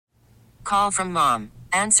Call from mom.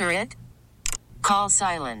 Answer it. Call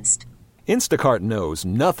silenced. Instacart knows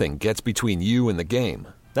nothing gets between you and the game.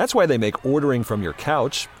 That's why they make ordering from your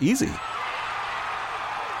couch easy.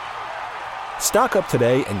 Stock up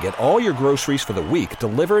today and get all your groceries for the week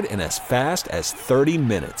delivered in as fast as 30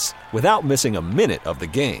 minutes without missing a minute of the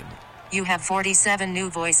game. You have 47 new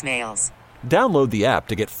voicemails. Download the app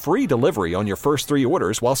to get free delivery on your first 3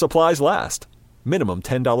 orders while supplies last. Minimum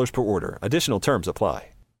 $10 per order. Additional terms apply.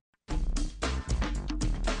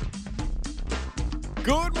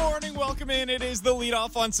 Good morning. Welcome in. It is the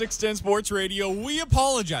leadoff on 610 Sports Radio. We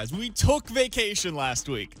apologize. We took vacation last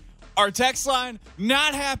week. Our text line,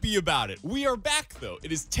 not happy about it. We are back, though.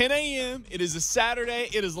 It is 10 a.m. It is a Saturday.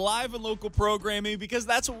 It is live and local programming because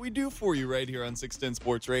that's what we do for you right here on 610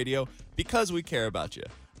 Sports Radio because we care about you.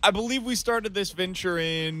 I believe we started this venture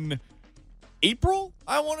in April,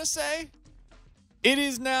 I want to say. It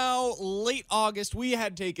is now late August. We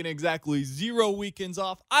had taken exactly 0 weekends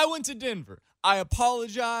off. I went to Denver. I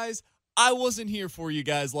apologize. I wasn't here for you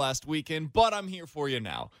guys last weekend, but I'm here for you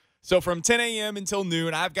now. So from 10 a.m. until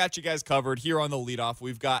noon, I've got you guys covered here on the leadoff.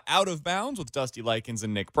 We've got Out of Bounds with Dusty Likens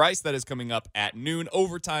and Nick Price. That is coming up at noon.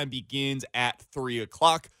 Overtime begins at 3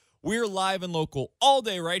 o'clock. We're live and local all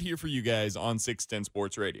day right here for you guys on 610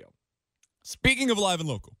 Sports Radio. Speaking of live and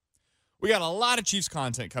local, we got a lot of Chiefs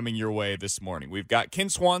content coming your way this morning. We've got Ken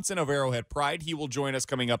Swanson of Arrowhead Pride. He will join us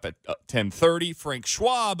coming up at 10:30. Frank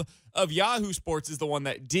Schwab of Yahoo Sports is the one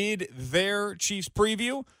that did their Chiefs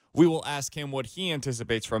preview. We will ask him what he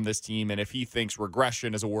anticipates from this team and if he thinks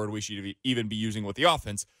regression is a word we should even be using with the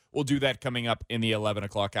offense. We'll do that coming up in the 11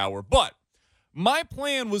 o'clock hour. But my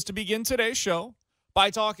plan was to begin today's show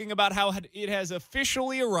by talking about how it has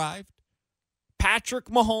officially arrived. Patrick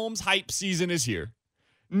Mahomes hype season is here.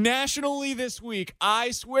 Nationally this week,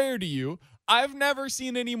 I swear to you, I've never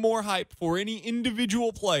seen any more hype for any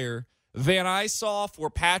individual player than I saw for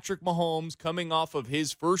Patrick Mahomes coming off of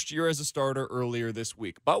his first year as a starter earlier this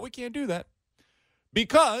week. But we can't do that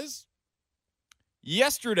because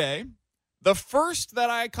yesterday, the first that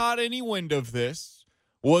I caught any wind of this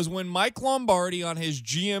was when Mike Lombardi on his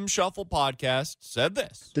GM Shuffle podcast said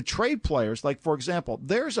this. The trade players, like, for example,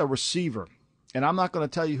 there's a receiver, and I'm not going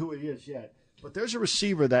to tell you who it is yet, but there's a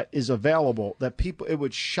receiver that is available that it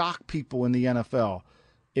would shock people in the NFL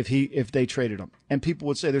if they traded him. And people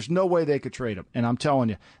would say there's no way they could trade him. And I'm telling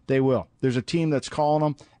you, they will. There's a team that's calling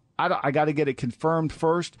him. I got to get it confirmed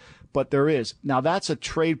first, but there is. Now, that's a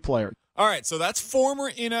trade player. All right, so that's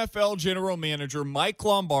former NFL general manager Mike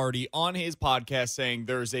Lombardi on his podcast saying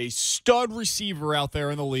there's a stud receiver out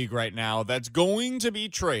there in the league right now that's going to be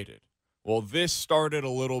traded. Well, this started a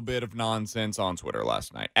little bit of nonsense on Twitter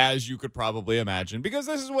last night, as you could probably imagine, because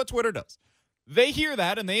this is what Twitter does. They hear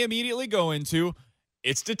that, and they immediately go into,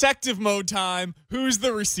 it's detective mode time. Who's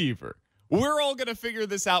the receiver? We're all going to figure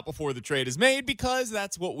this out before the trade is made because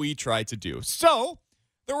that's what we try to do. So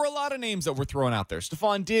there were a lot of names that were thrown out there.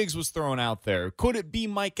 Stephon Diggs was thrown out there. Could it be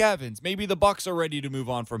Mike Evans? Maybe the Bucs are ready to move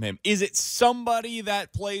on from him. Is it somebody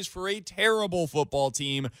that plays for a terrible football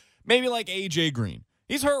team, maybe like A.J. Green?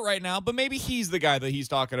 He's hurt right now, but maybe he's the guy that he's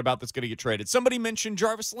talking about that's going to get traded. Somebody mentioned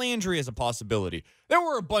Jarvis Landry as a possibility. There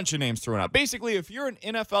were a bunch of names thrown out. Basically, if you're an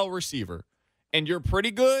NFL receiver and you're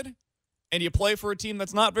pretty good and you play for a team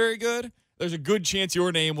that's not very good, there's a good chance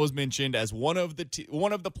your name was mentioned as one of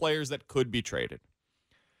the players that could be traded.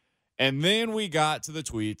 And then we got to the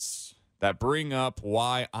tweets that bring up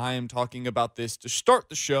why I am talking about this to start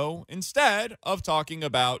the show instead of talking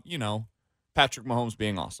about, Patrick Mahomes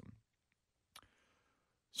being awesome.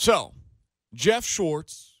 So, Jeff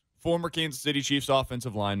Schwartz, former Kansas City Chiefs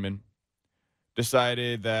offensive lineman,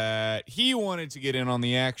 decided that he wanted to get in on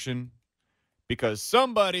the action because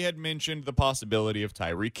somebody had mentioned the possibility of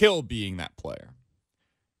Tyreek Hill being that player.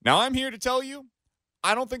 Now, I'm here to tell you,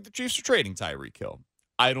 I don't think the Chiefs are trading Tyreek Hill.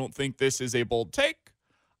 I don't think this is a bold take.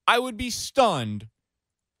 I would be stunned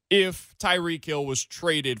if Tyreek Hill was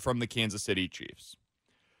traded from the Kansas City Chiefs.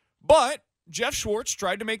 But Jeff Schwartz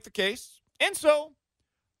tried to make the case, and so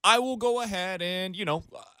I will go ahead and,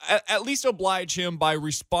 at least oblige him by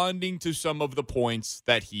responding to some of the points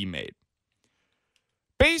that he made.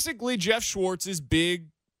 Basically, Jeff Schwartz's big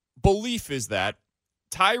belief is that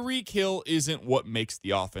Tyreek Hill isn't what makes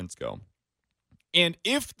the offense go. And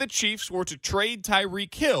if the Chiefs were to trade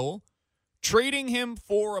Tyreek Hill, trading him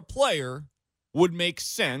for a player would make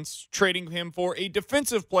sense. Trading him for a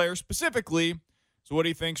defensive player specifically is what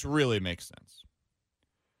he thinks really makes sense.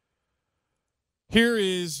 Here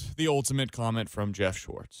is the ultimate comment from Jeff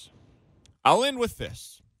Schwartz. I'll end with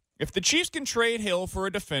this. If the Chiefs can trade Hill for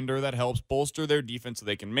a defender that helps bolster their defense so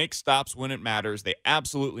they can make stops when it matters, they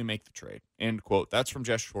absolutely make the trade. End quote. That's from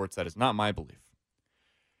Jess Schwartz. That is not my belief.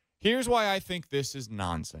 Here's why I think this is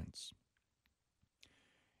nonsense.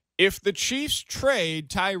 If the Chiefs trade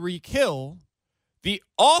Tyreek Hill, the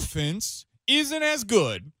offense isn't as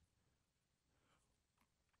good.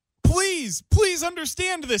 Please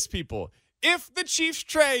understand this, people. If the Chiefs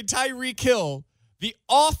trade Tyreek Hill, the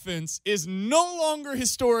offense is no longer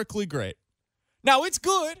historically great. Now, it's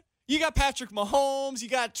good. You got Patrick Mahomes, you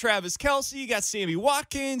got Travis Kelce, you got Sammy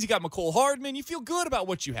Watkins, you got McCole Hardman. You feel good about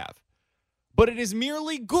what you have. But it is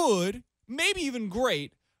merely good, maybe even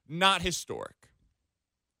great, not historic.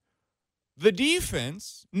 The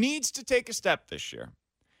defense needs to take a step this year.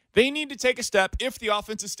 They need to take a step, if the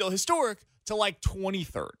offense is still historic, to like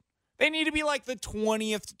 23rd. They need to be like the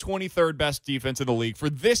 20th to 23rd best defense in the league for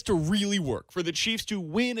this to really work, for the Chiefs to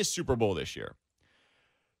win a Super Bowl this year.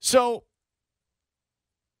 So,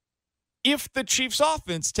 if the Chiefs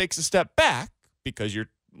offense takes a step back, because you're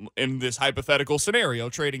in this hypothetical scenario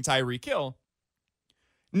trading Tyreek Hill,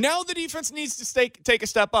 now the defense needs to take a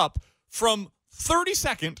step up from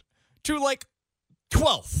 32nd to like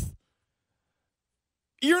 12th.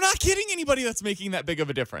 You're not getting anybody that's making that big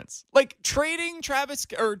of a difference. Like trading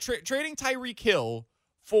trading Tyreek Hill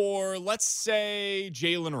for, let's say,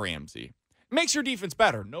 Jalen Ramsey makes your defense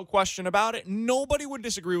better. No question about it. Nobody would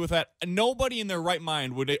disagree with that. Nobody in their right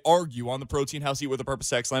mind would argue on the Protein House Eat with a Purpose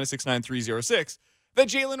text line at 69306 that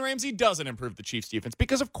Jalen Ramsey doesn't improve the Chiefs defense,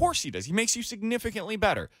 because of course he does. He makes you significantly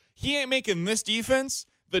better. He ain't making this defense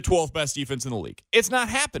the 12th best defense in the league. It's not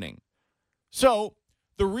happening. So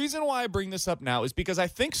the reason why I bring this up now is because I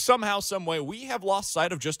think somehow, some way, we have lost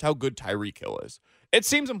sight of just how good Tyreek Hill is. It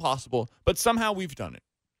seems impossible, but somehow we've done it.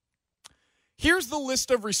 Here's the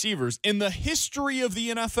list of receivers in the history of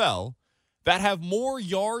the NFL that have more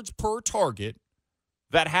yards per target,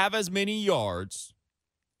 that have as many yards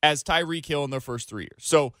as Tyreek Hill in their first 3 years.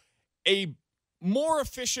 So a more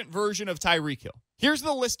efficient version of Tyreek Hill. Here's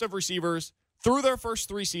the list of receivers through their first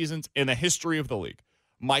 3 seasons in the history of the league.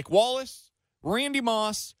 Mike Wallace, Randy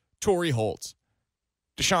Moss, Torrey Holt.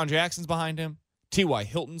 Deshaun Jackson's behind him. T.Y.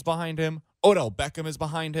 Hilton's behind him. Odell Beckham is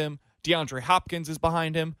behind him. DeAndre Hopkins is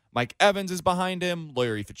behind him. Mike Evans is behind him.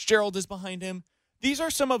 Larry Fitzgerald is behind him. These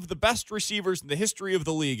are some of the best receivers in the history of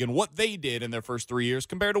the league and what they did in their first 3 years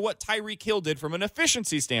compared to what Tyreek Hill did from an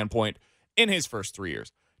efficiency standpoint in his first 3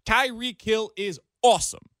 years. Tyreek Hill is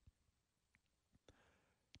awesome.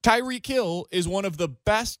 Tyreek Hill is one of the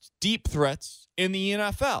best deep threats in the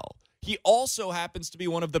NFL. He also happens to be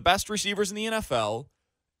one of the best receivers in the NFL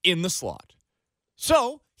in the slot.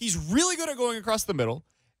 So he's really good at going across the middle,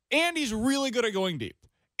 and he's really good at going deep.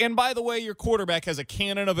 And by the way, your quarterback has a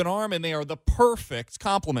cannon of an arm, and they are the perfect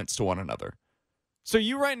complements to one another. So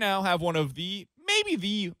you right now have one of maybe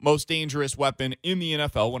the most dangerous weapon in the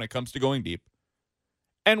NFL when it comes to going deep.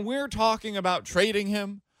 And we're talking about trading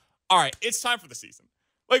him. All right, it's time for the season.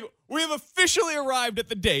 Like, we have officially arrived at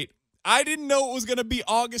the date. I didn't know it was going to be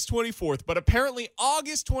August 24th, but apparently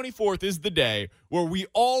August 24th is the day where we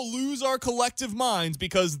all lose our collective minds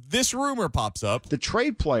because this rumor pops up. The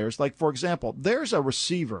trade players, like, for example, there's a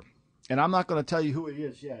receiver, and I'm not going to tell you who it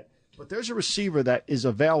is yet, but there's a receiver that is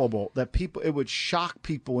available that it would shock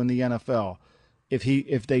people in the NFL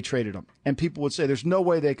if they traded him. And people would say there's no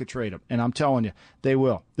way they could trade him. And I'm telling you, they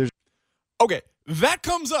will. Okay, that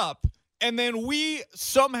comes up. And then we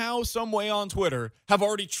somehow, some way on Twitter have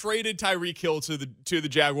already traded Tyreek Hill to the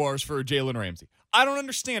Jaguars for Jalen Ramsey. I don't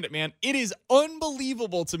understand it, man. It is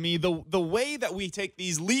unbelievable to me the way that we take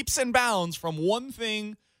these leaps and bounds from one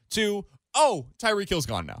thing to, oh, Tyreek Hill's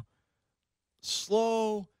gone now.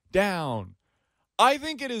 Slow down. I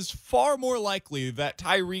think it is far more likely that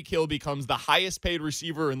Tyreek Hill becomes the highest paid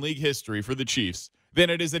receiver in league history for the Chiefs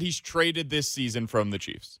than it is that he's traded this season from the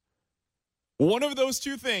Chiefs. One of those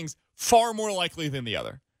two things, far more likely than the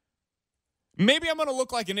other. Maybe I'm going to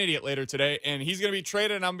look like an idiot later today, and he's going to be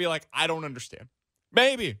traded, and I'm going to be like, I don't understand.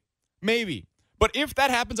 Maybe. But if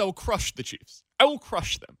that happens, I will crush the Chiefs. I will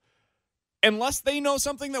crush them. Unless they know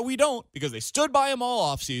something that we don't, because they stood by him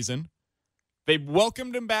all offseason. They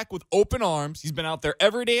welcomed him back with open arms. He's been out there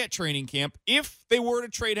every day at training camp. If they were to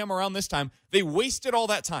trade him around this time, they wasted all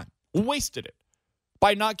that time. Wasted it.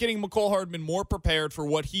 By not getting McCole Hardman more prepared for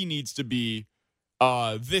what he needs to be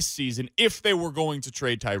this season if they were going to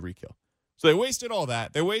trade Tyreek Hill. So they wasted all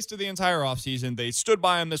that. They wasted the entire offseason. They stood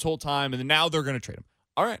by him this whole time, and now they're going to trade him.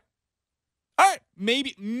 All right.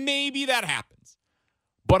 Maybe that happens.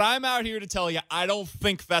 But I'm out here to tell you, I don't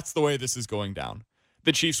think that's the way this is going down.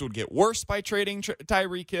 The Chiefs would get worse by trading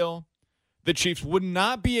Tyreek Hill. the Chiefs would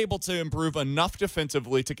not be able to improve enough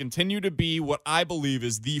defensively to continue to be what I believe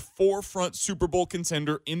is the forefront Super Bowl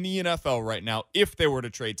contender in the NFL right now if they were to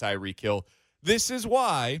trade Tyreek Hill. This is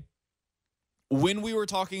why when we were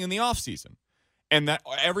talking in the offseason and that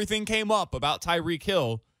everything came up about Tyreek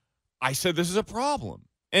Hill, I said this is a problem.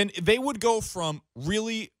 And they would go from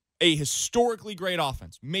really a historically great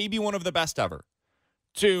offense, maybe one of the best ever,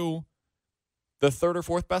 to the third or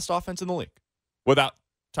fourth best offense in the league without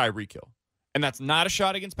Tyreek Hill. And that's not a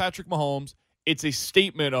shot against Patrick Mahomes. It's a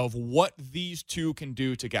statement of what these two can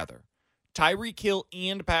do together. Tyreek Hill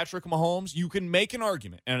and Patrick Mahomes, you can make an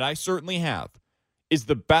argument, and I certainly have, is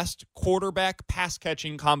the best quarterback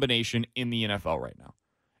pass-catching combination in the NFL right now.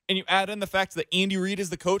 And you add in the fact that Andy Reid is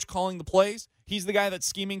the coach calling the plays. He's the guy that's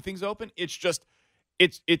scheming things open. It's just,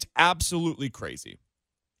 it's absolutely crazy.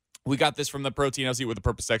 We got this from the Protein House with the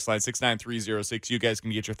Purpose text line, 69306. You guys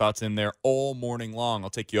can get your thoughts in there all morning long. I'll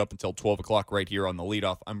take you up until 12 o'clock right here on the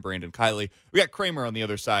leadoff. I'm Brandon Kiley. We got Kramer on the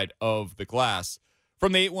other side of the glass.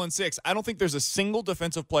 From the 816, I don't think there's a single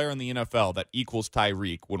defensive player in the NFL that equals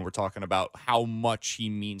Tyreek when we're talking about how much he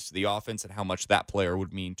means to the offense and how much that player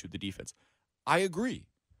would mean to the defense. I agree.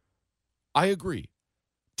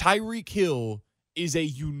 Tyreek Hill is a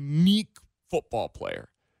unique football player.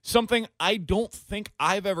 Something I don't think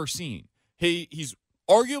I've ever seen. He's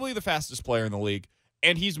arguably the fastest player in the league,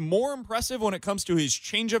 and he's more impressive when it comes to his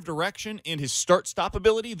change of direction and his start-stop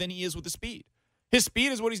ability than he is with the speed. His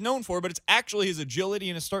speed is what he's known for, but it's actually his agility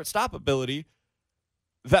and his start-stop ability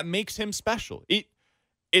that makes him special.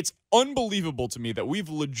 It's unbelievable to me that we've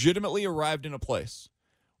legitimately arrived in a place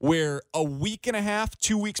where a week and a half,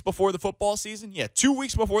 2 weeks before the football season, 2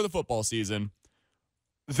 weeks before the football season,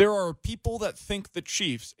 there are people that think the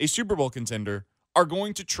Chiefs, a Super Bowl contender, are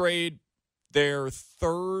going to trade their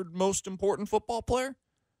third most important football player.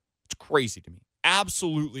 It's crazy to me.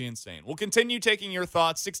 Absolutely insane. We'll continue taking your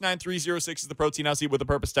thoughts. 69306 is the Protein House with the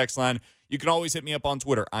Purpose text line. You can always hit me up on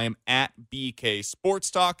Twitter. I am at BK Sports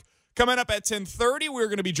Talk. Coming up at 10:30, we're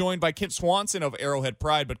going to be joined by Kent Swanson of Arrowhead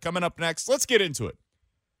Pride. But coming up next, let's get into it.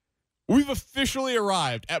 We've officially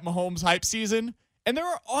arrived at Mahomes hype season. And there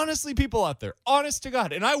are honestly people out there, honest to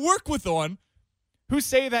God, and I work with one, who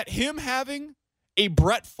say that him having a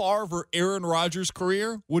Brett Favre or Aaron Rodgers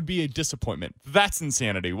career would be a disappointment. That's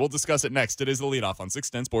insanity. We'll discuss it next. It is The Leadoff on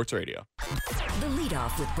 610 Sports Radio. The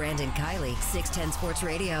Leadoff with Brandon Kiley, 610 Sports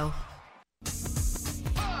Radio.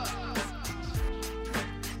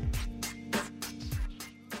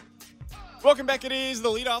 Welcome back. It is The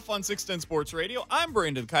Leadoff on 610 Sports Radio. I'm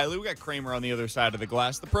Brandon Kiley. We got Kramer on the other side of the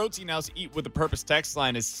glass. The Protein House Eat with the Purpose text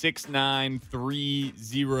line is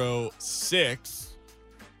 69306.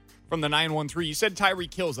 From the 913, you said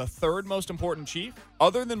Tyreek Hill is the third most important Chief.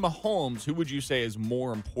 Other than Mahomes, who would you say is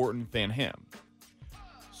more important than him?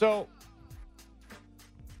 So,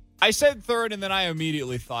 I said third, and then I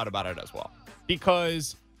immediately thought about it as well.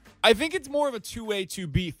 Because I think it's more of a 2A,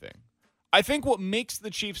 2B thing. I think what makes the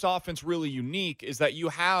Chiefs' offense really unique is that you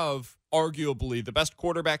have arguably the best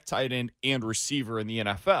quarterback, tight end, and receiver in the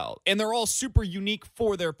NFL. And they're all super unique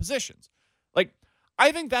for their positions. Like,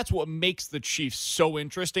 I think that's what makes the Chiefs so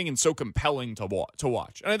interesting and so compelling to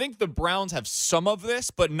watch. And I think the Browns have some of this,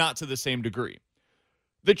 but not to the same degree.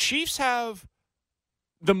 The Chiefs have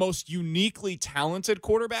the most uniquely talented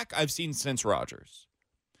quarterback I've seen since Rodgers.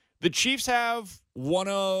 The Chiefs have one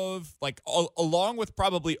of, along with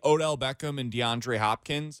probably Odell Beckham and DeAndre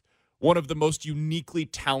Hopkins, one of the most uniquely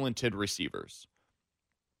talented receivers.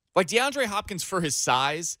 Like DeAndre Hopkins, for his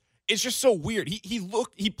size, is just so weird.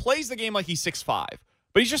 He plays the game like he's 6'5",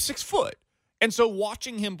 but he's just 6 foot. And so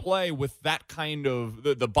watching him play with that kind of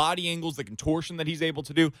the body angles, the contortion that he's able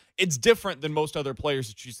to do, it's different than most other players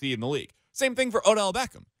that you see in the league. Same thing for Odell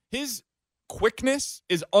Beckham. His quickness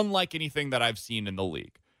is unlike anything that I've seen in the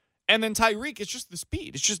league. And then Tyreek, it's just the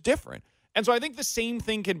speed. It's just different. And so I think the same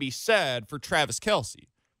thing can be said for Travis Kelce.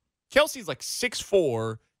 Kelce's like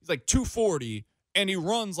 6'4", he's like 240, and he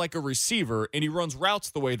runs like a receiver, and he runs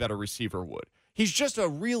routes the way that a receiver would. He's just a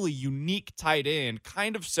really unique tight end,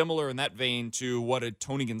 kind of similar in that vein to what a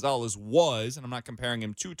Tony Gonzalez was, and I'm not comparing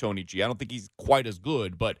him to Tony G. I don't think he's quite as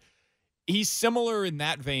good, but he's similar in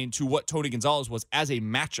that vein to what Tony Gonzalez was as a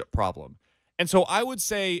matchup problem. And so I would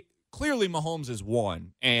say clearly Mahomes is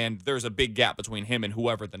one, and there's a big gap between him and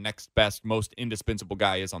whoever the next best, most indispensable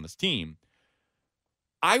guy is on this team.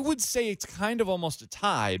 I would say it's kind of almost a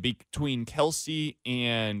tie between Kelce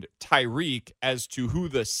and Tyreek as to who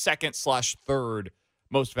the second/third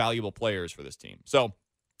most valuable players for this team. So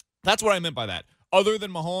that's what I meant by that. Other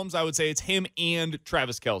than Mahomes, I would say it's him and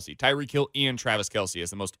Travis Kelce. Tyreek Hill and Travis Kelce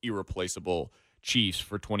as the most irreplaceable Chiefs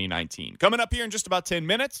for 2019. Coming up here in just about 10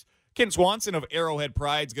 minutes, Ken Swanson of Arrowhead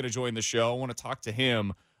Pride is going to join the show. I want to talk to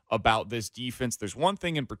him about this defense. There's one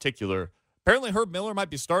thing in particular. Apparently, Herb Miller might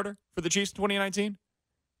be a starter for the Chiefs in 2019.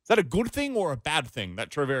 Is that a good thing or a bad thing that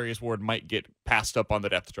Travarius Ward might get passed up on the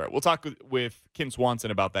depth chart? We'll talk with Ken Swanson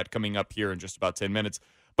about that coming up here in just about 10 minutes.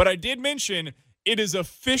 But I did mention it is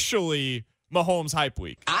officially Mahomes Hype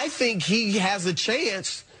Week. I think he has a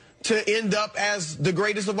chance to end up as the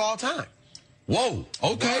greatest of all time. Whoa,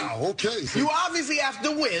 okay. Wow, okay. You obviously have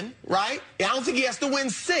to win, right? I don't think he has to win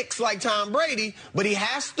 6 like Tom Brady, but he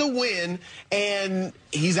has to win, and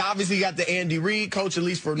he's obviously got the Andy Reid coach, at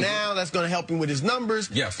least for now. That's going to help him with his numbers.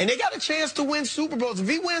 Yes. And they got a chance to win Super Bowls. If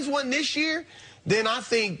he wins one this year, then I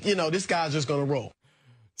think, this guy's just going to roll.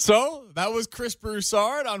 So that was Chris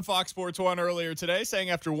Broussard on Fox Sports 1 earlier today, saying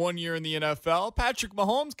after 1 year in the NFL, Patrick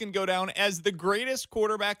Mahomes can go down as the greatest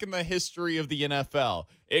quarterback in the history of the NFL.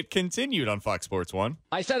 It continued on Fox Sports 1.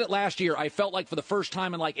 I said it last year. I felt like for the first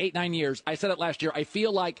time in like 8-9 years, I said it last year, I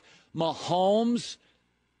feel like Mahomes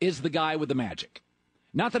is the guy with the magic.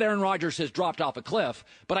 Not that Aaron Rodgers has dropped off a cliff,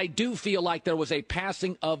 but I do feel like there was a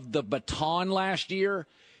passing of the baton last year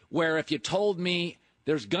where if you told me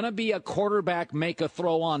there's going to be a quarterback make a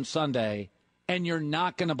throw on Sunday, and you're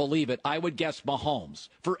not going to believe it, I would guess Mahomes.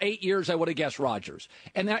 For 8 years, I would have guessed Rodgers.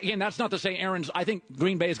 And that, again, that's not to say I think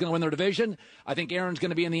Green Bay is going to win their division. I think Aaron's going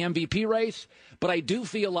to be in the MVP race. But I do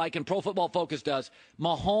feel like, and Pro Football Focus does,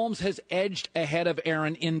 Mahomes has edged ahead of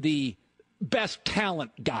Aaron in the best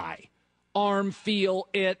talent guy. Arm, feel,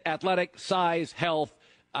 athletic, size, health.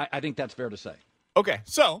 I think that's fair to say. Okay,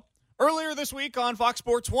 so earlier this week on Fox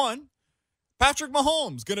Sports 1, Patrick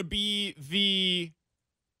Mahomes going to be the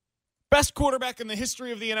best quarterback in the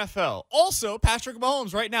history of the NFL. Also, Patrick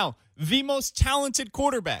Mahomes right now, the most talented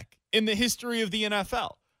quarterback in the history of the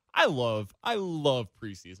NFL. I love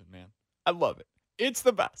preseason, man. I love it. It's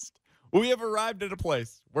the best. We have arrived at a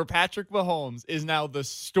place where Patrick Mahomes is now the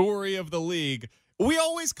story of the league. We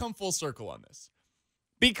always come full circle on this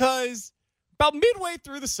because about midway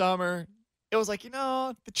through the summer, it was like,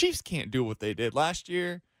 the Chiefs can't do what they did last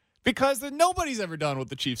year. Because nobody's ever done what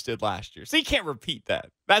the Chiefs did last year. So you can't repeat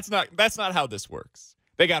that. That's not how this works.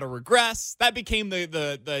 They got to regress. That became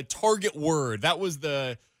the target word. That was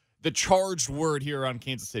the charged word here on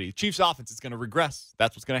Kansas City. Chiefs offense is going to regress.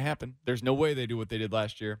 That's what's going to happen. There's no way they do what they did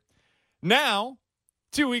last year. Now,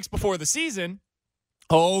 2 weeks before the season,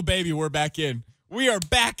 oh, baby, we're back in. We are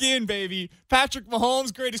back in, baby. Patrick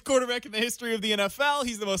Mahomes, greatest quarterback in the history of the NFL.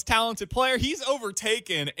 He's the most talented player. He's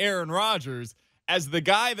overtaken Aaron Rodgers as the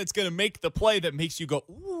guy that's going to make the play that makes you go,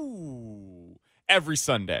 ooh, every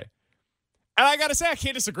Sunday. And I got to say, I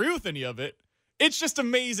can't disagree with any of it. It's just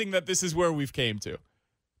amazing that this is where we've came to.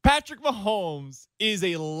 Patrick Mahomes is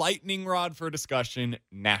a lightning rod for discussion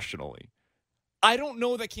nationally. I don't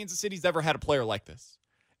know that Kansas City's ever had a player like this.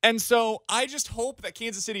 And so I just hope that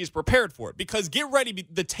Kansas City is prepared for it because get ready.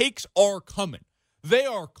 The takes are coming. They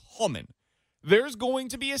are coming. There's going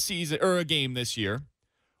to be a season or a game this year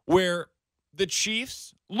where the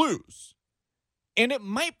Chiefs lose. And it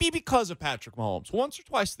might be because of Patrick Mahomes once or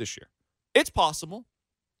twice this year. It's possible.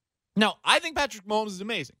 Now, I think Patrick Mahomes is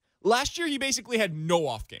amazing. Last year, he basically had no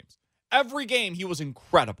off games. Every game, he was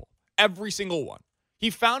incredible. Every single one. He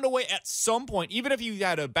found a way at some point, even if he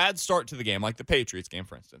had a bad start to the game, like the Patriots game,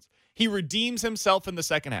 for instance, he redeems himself in the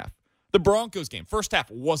second half. The Broncos game, first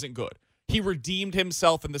half wasn't good. He redeemed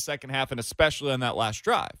himself in the second half, and especially on that last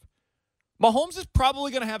drive. Mahomes is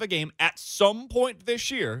probably going to have a game at some point this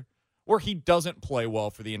year where he doesn't play well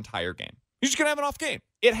for the entire game. He's just going to have an off game.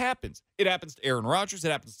 It happens. It happens to Aaron Rodgers. It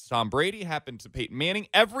happens to Tom Brady. It happened to Peyton Manning.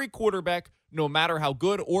 Every quarterback, no matter how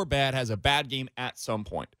good or bad, has a bad game at some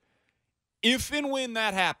point. If and when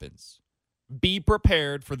that happens, be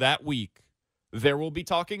prepared for that week. There will be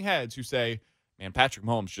talking heads who say, man, Patrick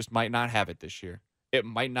Mahomes just might not have it this year. It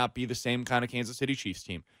might not be the same kind of Kansas City Chiefs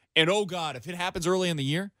team. And, oh, God, if it happens early in the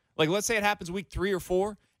year, like, let's say it happens week 3 or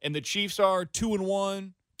 4, and the Chiefs are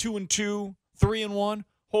 2-1, 2-2, 3-1.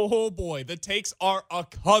 Oh, boy, the takes are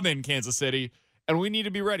a-coming, Kansas City, and we need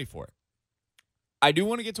to be ready for it. I do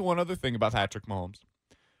want to get to one other thing about Patrick Mahomes,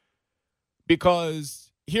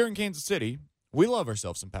 because here in Kansas City, we love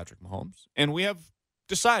ourselves some Patrick Mahomes, and we have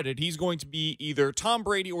decided he's going to be either Tom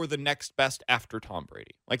Brady or the next best after Tom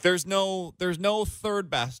Brady. Like, there's no third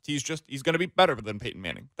best. He's going to be better than Peyton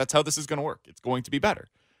Manning. That's how this is going to work. It's going to be better.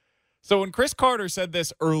 So when Chris Carter said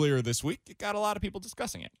this earlier this week, it got a lot of people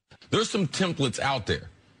discussing it. There's some templates out there.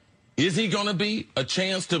 Is he going to be a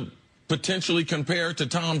chance to potentially compare to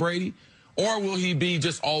Tom Brady? Or will he be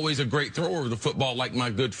just always a great thrower of the football like my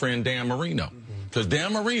good friend Dan Marino? Because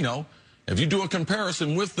Dan Marino, If you do a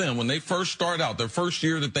comparison with them when they first start out, their first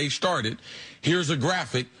year that they started, here's a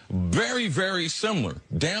graphic, very, very similar.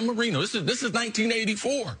 Dan Marino, this is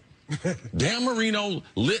 1984. Dan Marino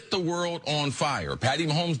lit the world on fire. Patty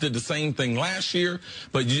Mahomes did the same thing last year,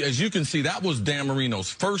 but as you can see, that was Dan Marino's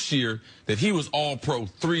first year that he was all-pro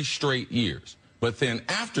 3 straight years. But then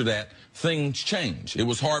after that, things changed. It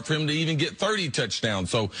was hard for him to even get 30 touchdowns.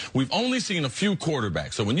 So we've only seen a few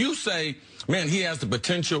quarterbacks. So when you say, man, he has the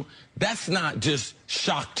potential, that's not just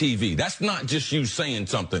shock TV. That's not just you saying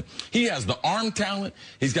something. He has the arm talent.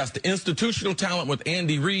 He's got the institutional talent with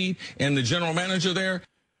Andy Reid and the general manager there.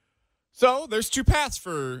 So there's 2 paths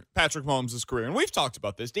for Patrick Mahomes' career, and we've talked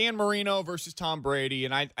about this. Dan Marino versus Tom Brady,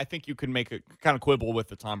 and I think you can make a kind of quibble with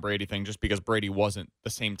the Tom Brady thing just because Brady wasn't the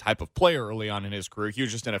same type of player early on in his career. He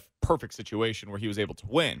was just in a perfect situation where he was able to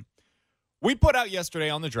win. We put out yesterday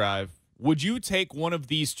on the drive, would you take one of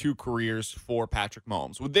these 2 careers for Patrick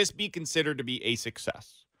Mahomes? Would this be considered to be a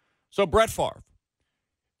success? So Brett Favre,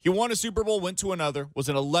 he won a Super Bowl, went to another, was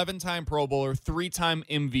an 11-time Pro Bowler, 3-time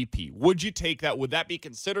MVP. Would you take that? Would that be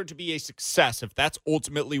considered to be a success if that's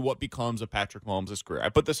ultimately what becomes of Patrick Mahomes' career? I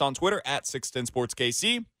put this on Twitter, at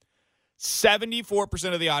 610SportsKC.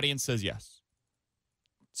 74% of the audience says yes.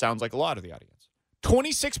 Sounds like a lot of the audience.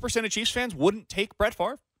 26% of Chiefs fans wouldn't take Brett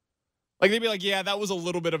Favre. Like, they'd be like, yeah, that was a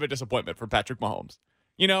little bit of a disappointment for Patrick Mahomes.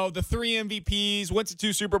 You know, the 3 MVPs, went to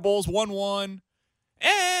 2 Super Bowls, won 1.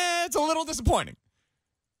 It's a little disappointing.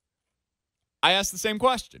 I asked the same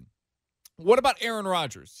question. What about Aaron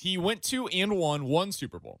Rodgers? He went to and won 1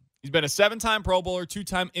 Super Bowl. He's been a 7-time Pro Bowler,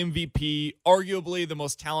 2-time MVP, arguably the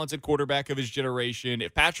most talented quarterback of his generation.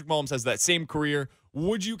 If Patrick Mahomes has that same career,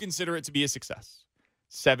 would you consider it to be a success?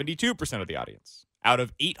 72% of the audience, out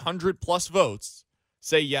of 800-plus votes,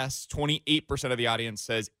 say yes. 28% of the audience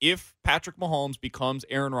says if Patrick Mahomes becomes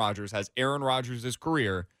Aaron Rodgers, has Aaron Rodgers'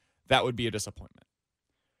 career, that would be a disappointment.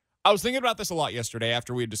 I was thinking about this a lot yesterday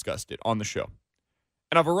after we had discussed it on the show,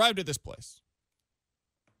 and I've arrived at this place.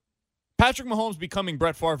 Patrick Mahomes becoming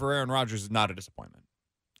Brett Favre or Aaron Rodgers is not a disappointment.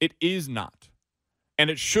 It is not,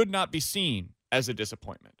 and it should not be seen as a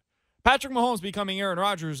disappointment. Patrick Mahomes becoming Aaron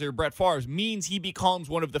Rodgers or Brett Favre means he becomes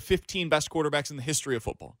one of the 15 best quarterbacks in the history of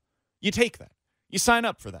football. You take that. You sign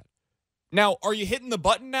up for that. Now, are you hitting the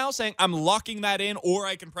button now saying I'm locking that in or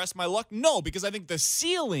I can press my luck? No, because I think the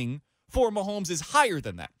ceiling for Mahomes is higher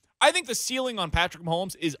than that. I think the ceiling on Patrick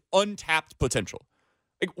Mahomes is untapped potential.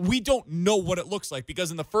 Like, we don't know what it looks like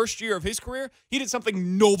because in the first year of his career, he did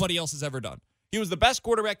something nobody else has ever done. He was the best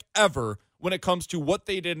quarterback ever when it comes to what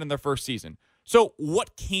they did in their first season. So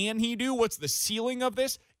what can he do? What's the ceiling of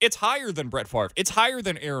this? It's higher than Brett Favre. It's higher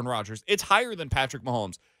than Aaron Rodgers. It's higher than Patrick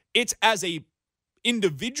Mahomes. It's, as a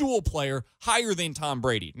individual player, higher than Tom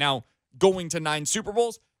Brady. Now, going to 9 Super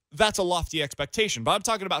Bowls, that's a lofty expectation. But I'm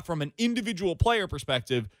talking about from an individual player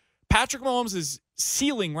perspective, Patrick Mahomes'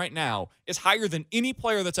 ceiling right now is higher than any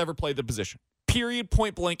player that's ever played the position. Period,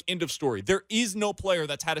 point blank, end of story. There is no player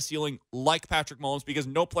that's had a ceiling like Patrick Mahomes because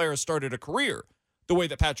no player has started a career the way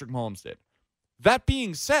that Patrick Mahomes did. That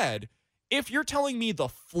being said, if you're telling me the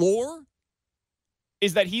floor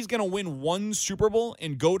is that he's going to win 1 Super Bowl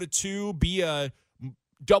and go to 2, be a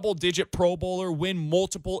double-digit Pro Bowler, win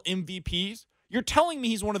multiple MVPs, you're telling me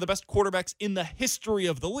he's one of the best quarterbacks in the history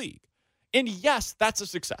of the league. And yes, that's a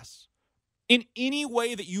success. In any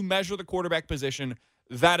way that you measure the quarterback position,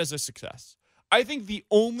 that is a success. I think the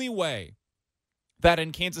only way that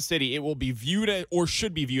in Kansas City it will be viewed as, or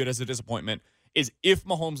should be viewed as a disappointment is if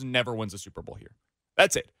Mahomes never wins a Super Bowl here.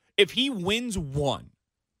 That's it. If he wins 1,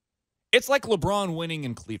 it's like LeBron winning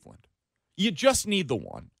in Cleveland. You just need the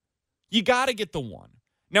 1. You got to get the 1.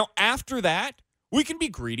 Now, after that, we can be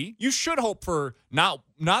greedy. You should hope for not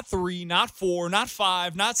 3, not 4, not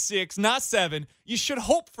 5, not 6, not 7. You should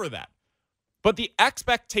hope for that. But the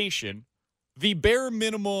expectation, the bare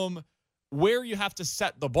minimum where you have to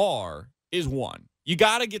set the bar is 1. You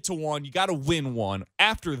got to get to 1. You got to win 1.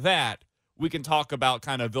 After that, we can talk about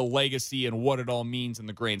kind of the legacy and what it all means in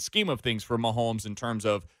the grand scheme of things for Mahomes in terms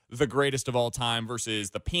of the greatest of all time versus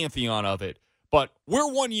the pantheon of it. But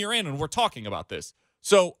we're 1 year in and we're talking about this.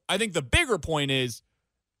 So I think the bigger point is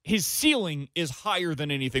his ceiling is higher than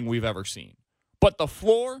anything we've ever seen. But the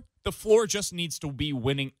floor just needs to be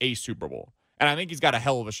winning a Super Bowl. And I think he's got a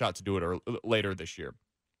hell of a shot to do it later this year.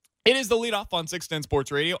 It is the leadoff on 610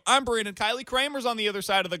 Sports Radio. I'm Brandon Kiley. Kramer's on the other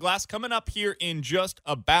side of the glass. Coming up here in just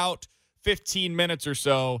about 15 minutes or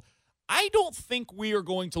so. I don't think we are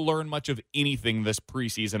going to learn much of anything this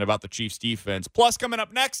preseason about the Chiefs defense. Plus, coming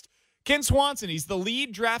up next, Ken Swanson. He's the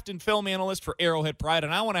lead draft and film analyst for Arrowhead Pride,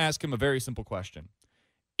 and I want to ask him a very simple question.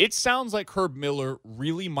 It sounds like Herb Miller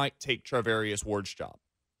really might take Travarius Ward's job.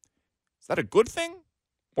 Is that a good thing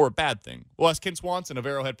or a bad thing? We'll ask Ken Swanson of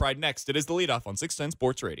Arrowhead Pride next. It is The Leadoff on 610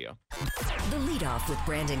 Sports Radio. The Leadoff with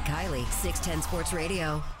Brandon Kiley, 610 Sports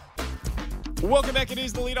Radio. Welcome back. It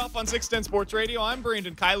is The Leadoff on 610 Sports Radio. I'm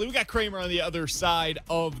Brandon Kiley. We got Kramer on the other side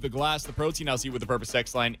of the glass. The Protein LC with the Purpose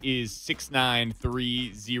text line is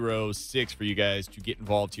 69306 for you guys to get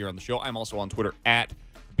involved here on the show. I'm also on Twitter at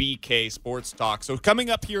BK Sports Talk. So coming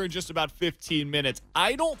up here in just about 15 minutes,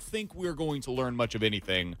 I don't think we're going to learn much of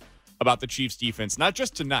anything about the Chiefs defense, not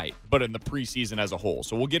just tonight, but in the preseason as a whole.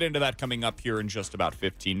 So we'll get into that coming up here in just about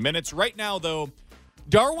 15 minutes. Right now, though,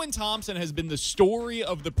 Darwin Thompson has been the story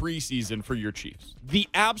of the preseason for your Chiefs. The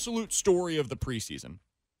absolute story of the preseason.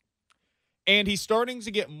 And he's starting to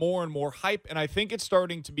get more and more hype, and I think it's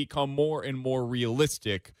starting to become more and more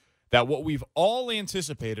realistic that what we've all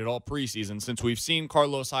anticipated all preseason since we've seen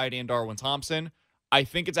Carlos Hyde and Darwin Thompson, I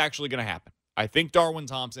think it's actually going to happen. I think Darwin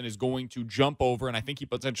Thompson is going to jump over, and I think he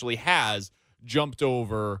potentially has jumped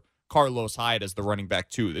over Carlos Hyde as the running back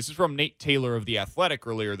too. This is from Nate Taylor of The Athletic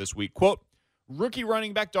earlier this week. Quote, rookie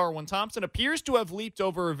running back Darwin Thompson appears to have leaped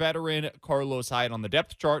over veteran Carlos Hyde on the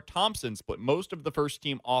depth chart. Thompson split most of the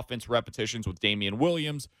first-team offense repetitions with Damian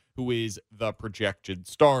Williams, who is the projected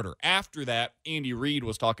starter. After that, Andy Reid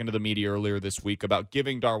was talking to the media earlier this week about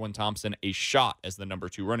giving Darwin Thompson a shot as the number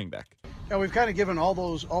 2 running back. Yeah, we've kind of given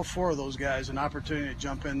all 4 of those guys an opportunity to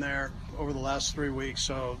jump in there over the last 3 weeks.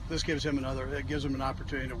 So this gives him an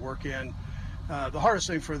opportunity to work in. The hardest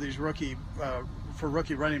thing for these rookie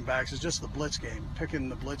running backs is just the blitz game, picking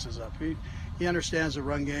the blitzes up. He understands the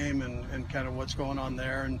run game and kind of what's going on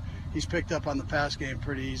there, and he's picked up on the pass game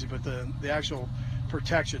pretty easy. But the actual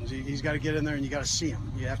protections, he's got to get in there and you got to see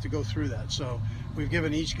him. You have to go through that. So we've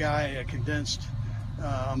given each guy a condensed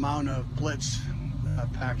amount of blitz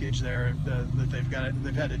package there that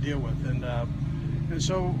they've had to deal with, and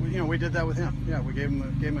so we did that with him. Yeah, we gave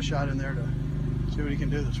him a shot in there to see what he can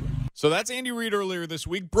do this week. So that's Andy Reid earlier this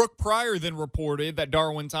week. Brooke Pryor then reported that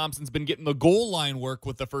Darwin Thompson's been getting the goal line work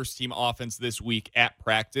with the first-team offense this week at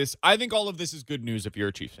practice. I think all of this is good news if you're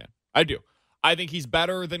a Chiefs fan. I do. I think he's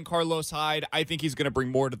better than Carlos Hyde. I think he's going to bring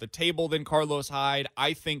more to the table than Carlos Hyde.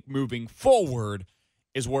 I think moving forward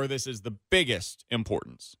is where this is the biggest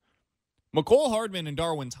importance. McCole Hardman and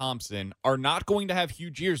Darwin Thompson are not going to have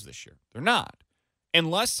huge years this year. They're not.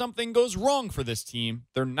 Unless something goes wrong for this team,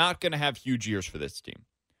 they're not going to have huge years for this team.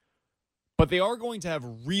 But they are going to have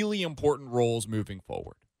really important roles moving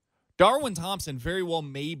forward. Darwin Thompson very well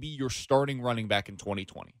may be your starting running back in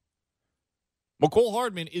 2020. McCole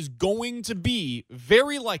Hardman is going to be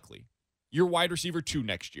very likely your wide receiver 2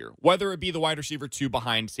 next year, whether it be the wide receiver 2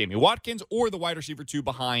 behind Sammy Watkins or the wide receiver 2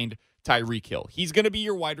 behind Tyreek Hill. He's going to be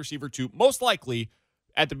your wide receiver 2, most likely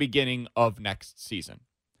at the beginning of next season.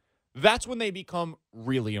 That's when they become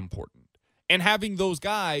really important. And having those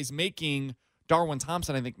guys making Darwin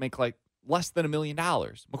Thompson, I think, make like less than $1 million.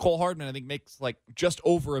 McCole Hardman, I think, makes like just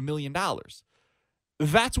over $1 million.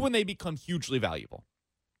 That's when they become hugely valuable.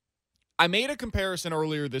 I made a comparison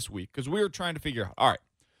earlier this week because we were trying to figure out, all right,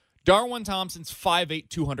 Darwin Thompson's 5'8",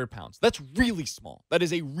 200 pounds. That's really small. That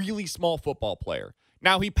is a really small football player.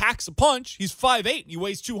 Now, he packs a punch. He's 5'8", and he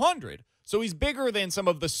weighs 200. So he's bigger than some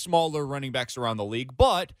of the smaller running backs around the league,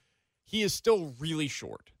 but he is still really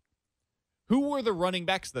short. Who are the running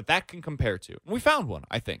backs that can compare to? And we found one,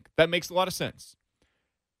 I think. That makes a lot of sense.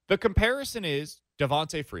 The comparison is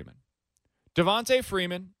Devontae Freeman. Devontae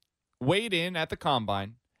Freeman weighed in at the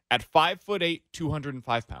combine at 5'8",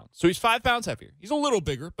 205 pounds. So he's 5 pounds heavier. He's a little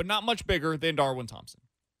bigger, but not much bigger than Darwin Thompson.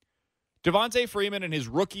 Devontae Freeman in his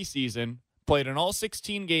rookie season played in all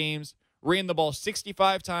 16 games, ran the ball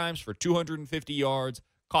 65 times for 250 yards,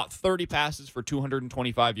 caught 30 passes for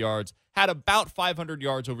 225 yards, had about 500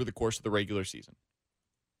 yards over the course of the regular season.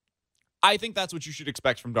 I think that's what you should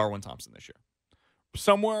expect from Darwin Thompson this year.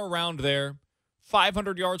 Somewhere around there,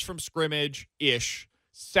 500 yards from scrimmage-ish,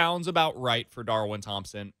 sounds about right for Darwin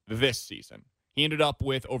Thompson this season. He ended up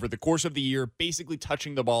with, over the course of the year, basically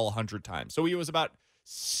touching the ball 100 times. So he was about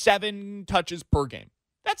 7 touches per game.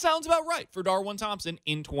 That sounds about right for Darwin Thompson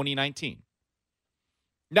in 2019.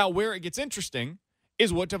 Now, where it gets interesting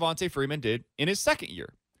is what Devontae Freeman did in his second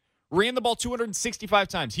year. Ran the ball 265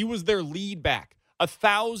 times. He was their lead back.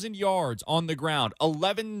 1,000 yards on the ground.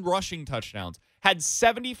 11 rushing touchdowns. Had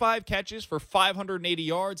 75 catches for 580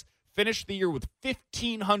 yards. Finished the year with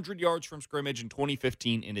 1,500 yards from scrimmage in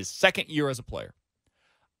 2015 in his second year as a player.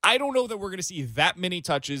 I don't know that we're going to see that many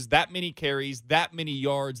touches, that many carries, that many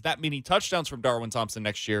yards, that many touchdowns from Darwin Thompson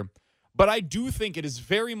next year. But I do think it is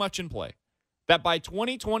very much in play that by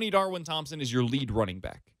 2020, Darwin Thompson is your lead running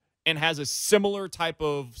back and has a similar type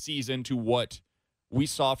of season to what we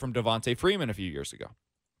saw from Devontae Freeman a few years ago.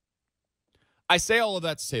 I say all of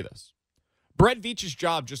that to say this. Brett Veach's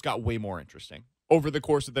job just got way more interesting over the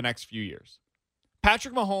course of the next few years.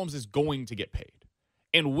 Patrick Mahomes is going to get paid.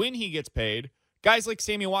 And when he gets paid, guys like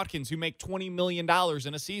Sammy Watkins, who make $20 million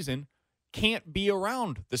in a season, can't be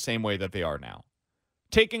around the same way that they are now.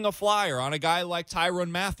 Taking a flyer on a guy like Tyrann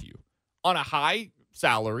Mathieu on a high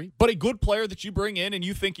salary, but a good player that you bring in and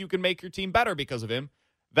you think you can make your team better because of him,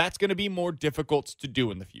 that's going to be more difficult to do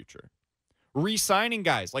in the future. Re-signing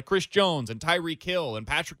guys like Chris Jones and Tyreek Hill and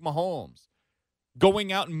Patrick Mahomes,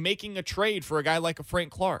 going out and making a trade for a guy like a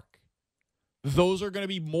Frank Clark. Those are going to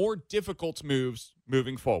be more difficult moves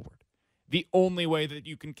moving forward. The only way that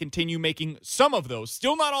you can continue making some of those,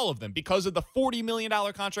 still not all of them, because of the $40 million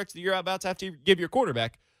contracts that you're about to have to give your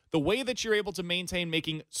quarterback, the way that you're able to maintain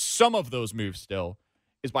making some of those moves still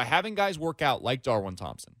is by having guys work out like Darwin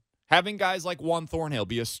Thompson, having guys like Juan Thornhill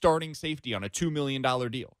be a starting safety on a $2 million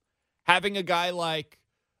deal, having a guy like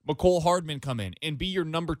McCole Hardman come in and be your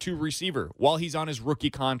number 2 receiver while he's on his rookie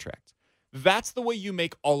contract. That's the way you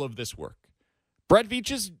make all of this work. Brett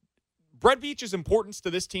Veach's importance to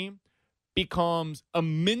this team becomes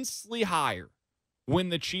immensely higher when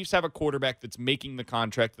the Chiefs have a quarterback that's making the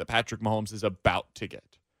contract that Patrick Mahomes is about to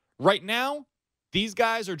get. Right now, these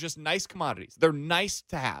guys are just nice commodities. They're nice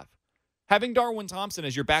to have. Having Darwin Thompson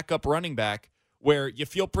as your backup running back, where you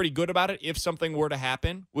feel pretty good about it if something were to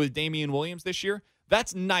happen with Damian Williams this year,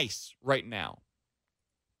 that's nice right now.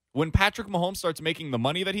 When Patrick Mahomes starts making the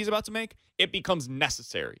money that he's about to make, it becomes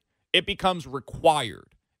necessary. It becomes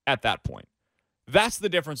required at that point. That's the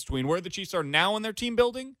difference between where the Chiefs are now in their team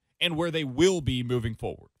building and where they will be moving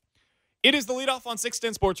forward. It is the leadoff on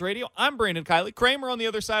 610 Sports Radio. I'm Brandon Kiley. Kramer on the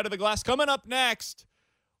other side of the glass. Coming up next,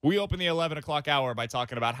 we open the 11 o'clock hour by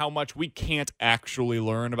talking about how much we can't actually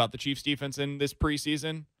learn about the Chiefs defense in this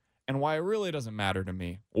preseason and why it really doesn't matter to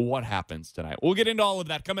me what happens tonight. We'll get into all of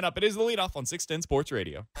that coming up. It is the leadoff on 610 Sports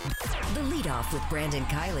Radio. The leadoff with Brandon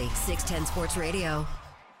Kiley, 610 Sports Radio.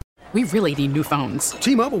 We really need new phones.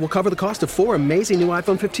 T-Mobile will cover the cost of 4 amazing new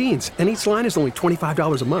iPhone 15s, and each line is only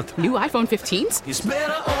 $25 a month. New iPhone 15s? It's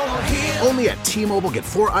better over here. Only at T-Mobile, get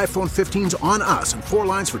 4 iPhone 15s on us and 4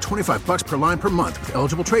 lines for $25 per line per month with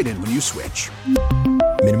eligible trade-in when you switch.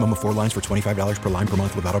 Minimum of 4 lines for $25 per line per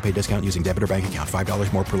month with autopay discount using debit or bank account.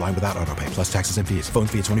 $5 more per line without autopay, plus taxes and fees. Phone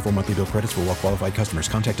fee at 24 monthly bill credits for well-qualified customers.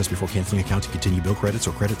 Contact us before canceling account to continue bill credits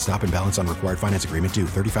or credit stop and balance on required finance agreement due.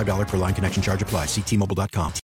 $35 per line connection charge applies. See T-Mobile.com.